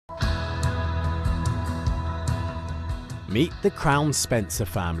Meet the Crown Spencer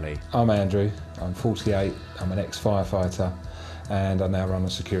family. I'm Andrew, I'm 48, I'm an ex-firefighter and I now run a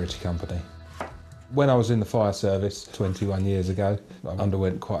security company. When I was in the fire service 21 years ago, I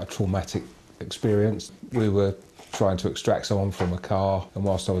underwent quite a traumatic experience. We were trying to extract someone from a car and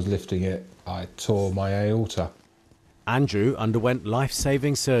whilst I was lifting it, I tore my aorta. Andrew underwent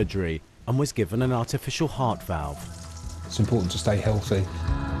life-saving surgery and was given an artificial heart valve. It's important to stay healthy.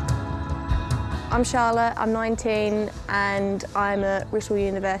 I'm Charlotte, I'm 19 and I'm at Bristol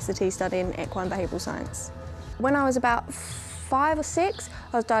University studying equine behavioural science. When I was about 5 or 6,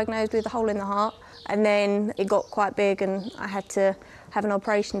 I was diagnosed with a hole in the heart and then it got quite big and I had to have an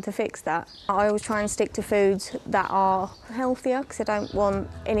operation to fix that. I always try and stick to foods that are healthier because I don't want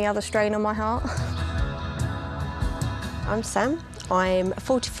any other strain on my heart. I'm Sam, I'm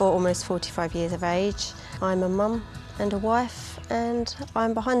 44, almost 45 years of age. I'm a mum and a wife and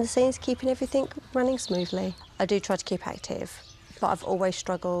I'm behind the scenes keeping everything running smoothly. I do try to keep active, but I've always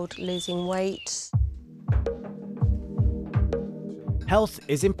struggled losing weight. Health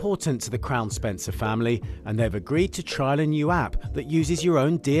is important to the Crown Spencer family and they've agreed to trial a new app that uses your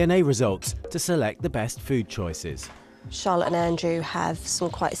own DNA results to select the best food choices. Charlotte and Andrew have some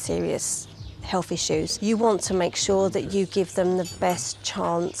quite serious health issues. You want to make sure that you give them the best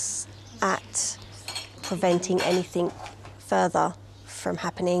chance at preventing anything further from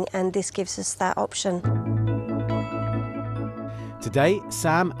happening, and this gives us that option. Today,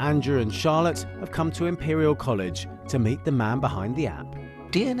 Sam, Andrew and Charlotte have come to Imperial College to meet the man behind the app.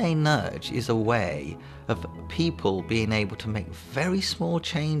 DNA Nudge is a way of people being able to make very small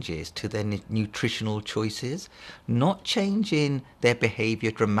changes to their nutritional choices, not changing their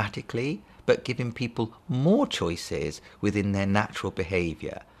behaviour dramatically, but giving people more choices within their natural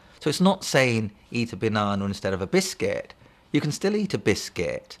behaviour. So it's not saying eat a banana instead of a biscuit. You can still eat a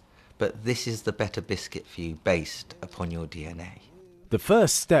biscuit, but this is the better biscuit for you based upon your DNA. The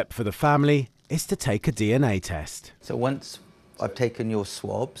first step for the family is to take a DNA test. So once I've taken your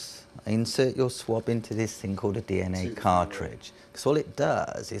swabs, I insert your swab into this thing called a DNA cartridge. Because all it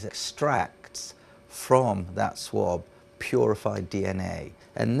does is extracts from that swab purified DNA.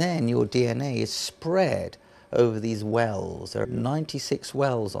 And then your DNA is spread over these wells. There are 96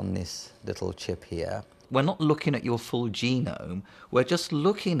 wells on this little chip here. We're not looking at your full genome, we're just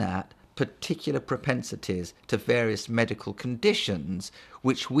looking at particular propensities to various medical conditions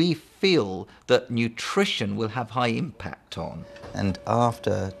which we feel that nutrition will have high impact on. And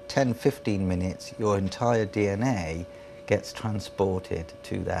after 10-15 minutes, your entire DNA gets transported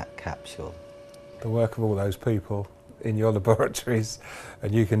to that capsule. The work of all those people in your laboratories,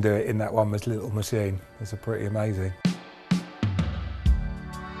 and you can do it in that one little machine. It's pretty amazing.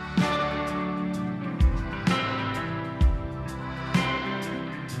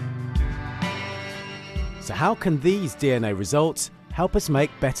 So how can these DNA results help us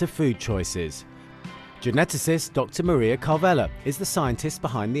make better food choices? Geneticist Dr. Maria Carvella is the scientist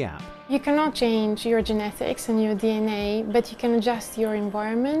behind the app. You cannot change your genetics and your DNA, but you can adjust your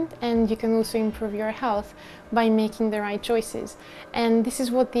environment and you can also improve your health by making the right choices. And this is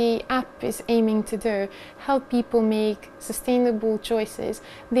what the app is aiming to do, help people make sustainable choices.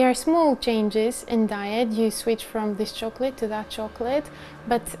 There are small changes in diet, you switch from this chocolate to that chocolate,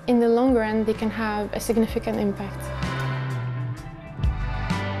 but in the long run they can have a significant impact.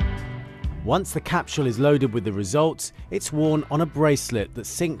 Once the capsule is loaded with the results, it's worn on a bracelet that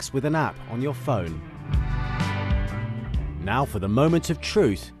syncs with an app on your phone. Now for the moment of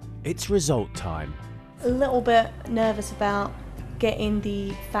truth, it's result time. A little bit nervous about getting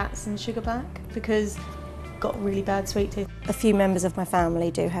the fats and sugar back because I've got really bad sweet tooth. A few members of my family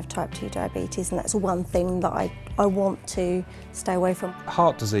do have type 2 diabetes, and that's one thing that I want to stay away from.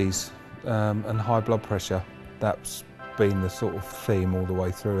 Heart disease and high blood pressure, that's been the sort of theme all the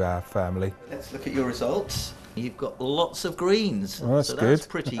way through our family. Let's look at your results. You've got lots of greens, oh, that's so good. That's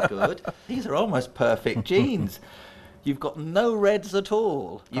pretty good. These are almost perfect genes. You've got no reds at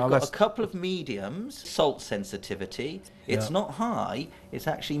all. You've got a couple of mediums, salt sensitivity. It's not high, it's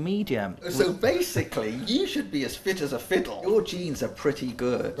actually medium. So basically, you should be as fit as a fiddle. Your genes are pretty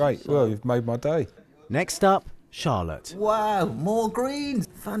good. Great, well, you've made my day. Next up, Charlotte. Wow, more greens.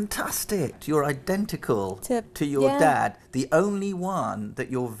 Fantastic. You're identical to your yeah. dad. The only one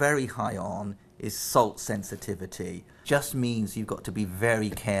that you're very high on is salt sensitivity. Just means you've got to be very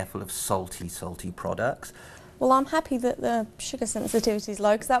careful of salty products. Well, I'm happy that the sugar sensitivity is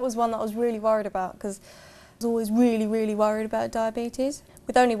low because that was one that I was really worried about because I was always really worried about diabetes.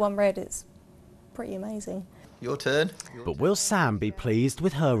 With only one red, it's pretty amazing. Your turn. But will Sam be pleased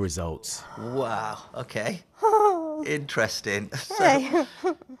with her results? Wow, okay. Interesting. Hey.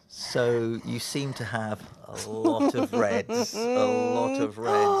 So you seem to have a lot of reds, all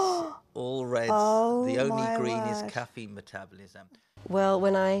reds. Oh, The only my green is word. caffeine metabolism. Well,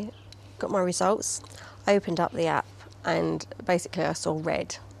 when I got my results, I opened up the app and basically I saw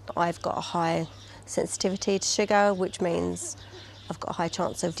red. I've got a high sensitivity to sugar, which means I've got a high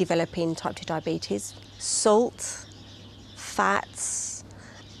chance of developing type 2 diabetes. Salt, fats,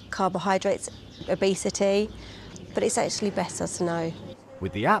 carbohydrates, obesity, but it's actually better to know.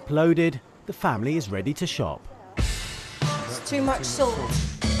 With the app loaded, the family is ready to shop. It's too much salt.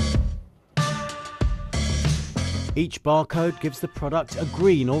 Each barcode gives the product a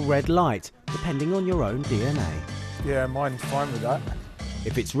green or red light, depending on your own DNA. Yeah, mine's fine with that.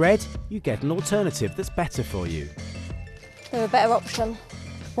 If it's red, you get an alternative that's better for you. They're a better option.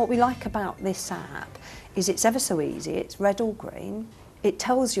 What we like about this app is it's ever so easy, it's red or green. It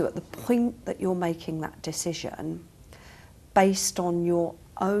tells you at the point that you're making that decision, based on your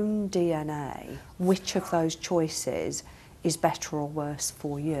own DNA, which of those choices is better or worse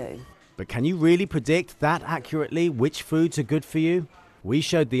for you. But can you really predict that accurately which foods are good for you? We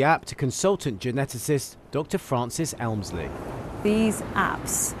showed the app to consultant geneticist Dr. Frances Elmsley. These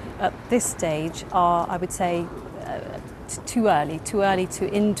apps at this stage are, I would say, too early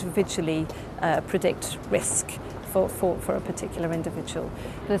to individually predict risk for a particular individual.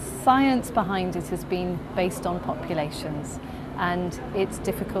 The science behind it has been based on populations, and it's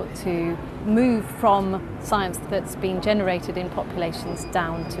difficult to move from science that's been generated in populations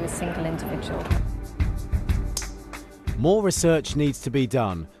down to a single individual. More research needs to be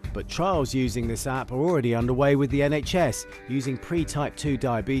done, but trials using this app are already underway with the NHS, using pre-type 2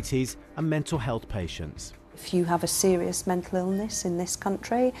 diabetes and mental health patients. If you have a serious mental illness in this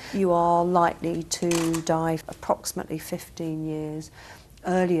country, you are likely to die approximately 15 years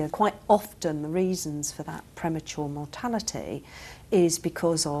earlier. Quite often the reasons for that premature mortality is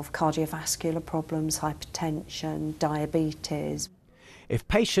because of cardiovascular problems, hypertension, diabetes. If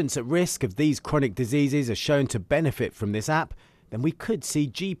patients at risk of these chronic diseases are shown to benefit from this app, then we could see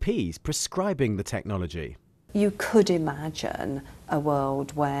GPs prescribing the technology. You could imagine a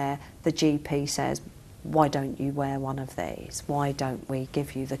world where the GP says, why don't you wear one of these? Why don't we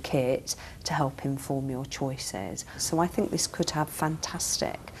give you the kit to help inform your choices? So I think this could have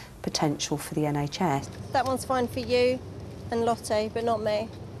fantastic potential for the NHS. That one's fine for you and Lotte, but not me.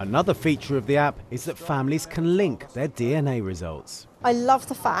 Another feature of the app is that families can link their DNA results. I love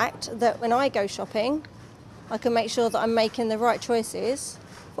the fact that when I go shopping, I can make sure that I'm making the right choices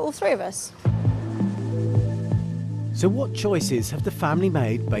for all three of us. So what choices have the family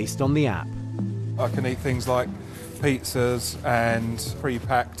made based on the app? I can eat things like pizzas and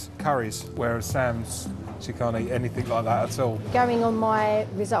pre-packed curries, whereas Sam's, she can't eat anything like that at all. Going on my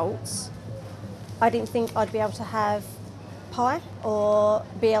results, I didn't think I'd be able to have pie or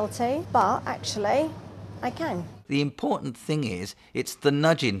BLT, but actually I can. The important thing is, it's the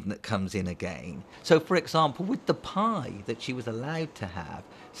nudging that comes in again. So, for example, with the pie that she was allowed to have,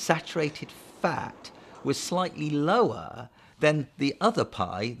 saturated fat was slightly lower than the other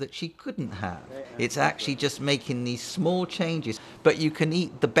pie that she couldn't have. It's actually just making these small changes, but you can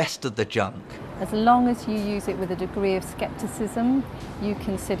eat the best of the junk. As long as you use it with a degree of scepticism, you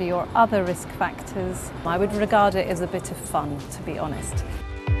consider your other risk factors. I would regard it as a bit of fun, to be honest.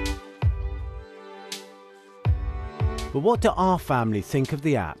 But what do our family think of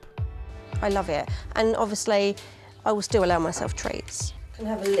the app? I love it. And obviously, I will still allow myself treats. I can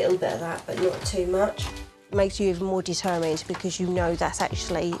have a little bit of that, but not too much. It makes you even more determined because you know that's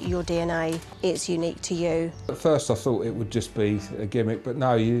actually your DNA, it's unique to you. At first I thought it would just be a gimmick, but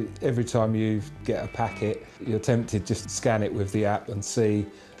no, every time you get a packet, you're tempted just to scan it with the app and see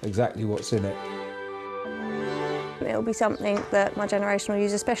exactly what's in it. It'll be something that my generation will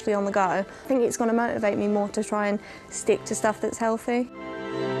use, especially on the go. I think it's going to motivate me more to try and stick to stuff that's healthy.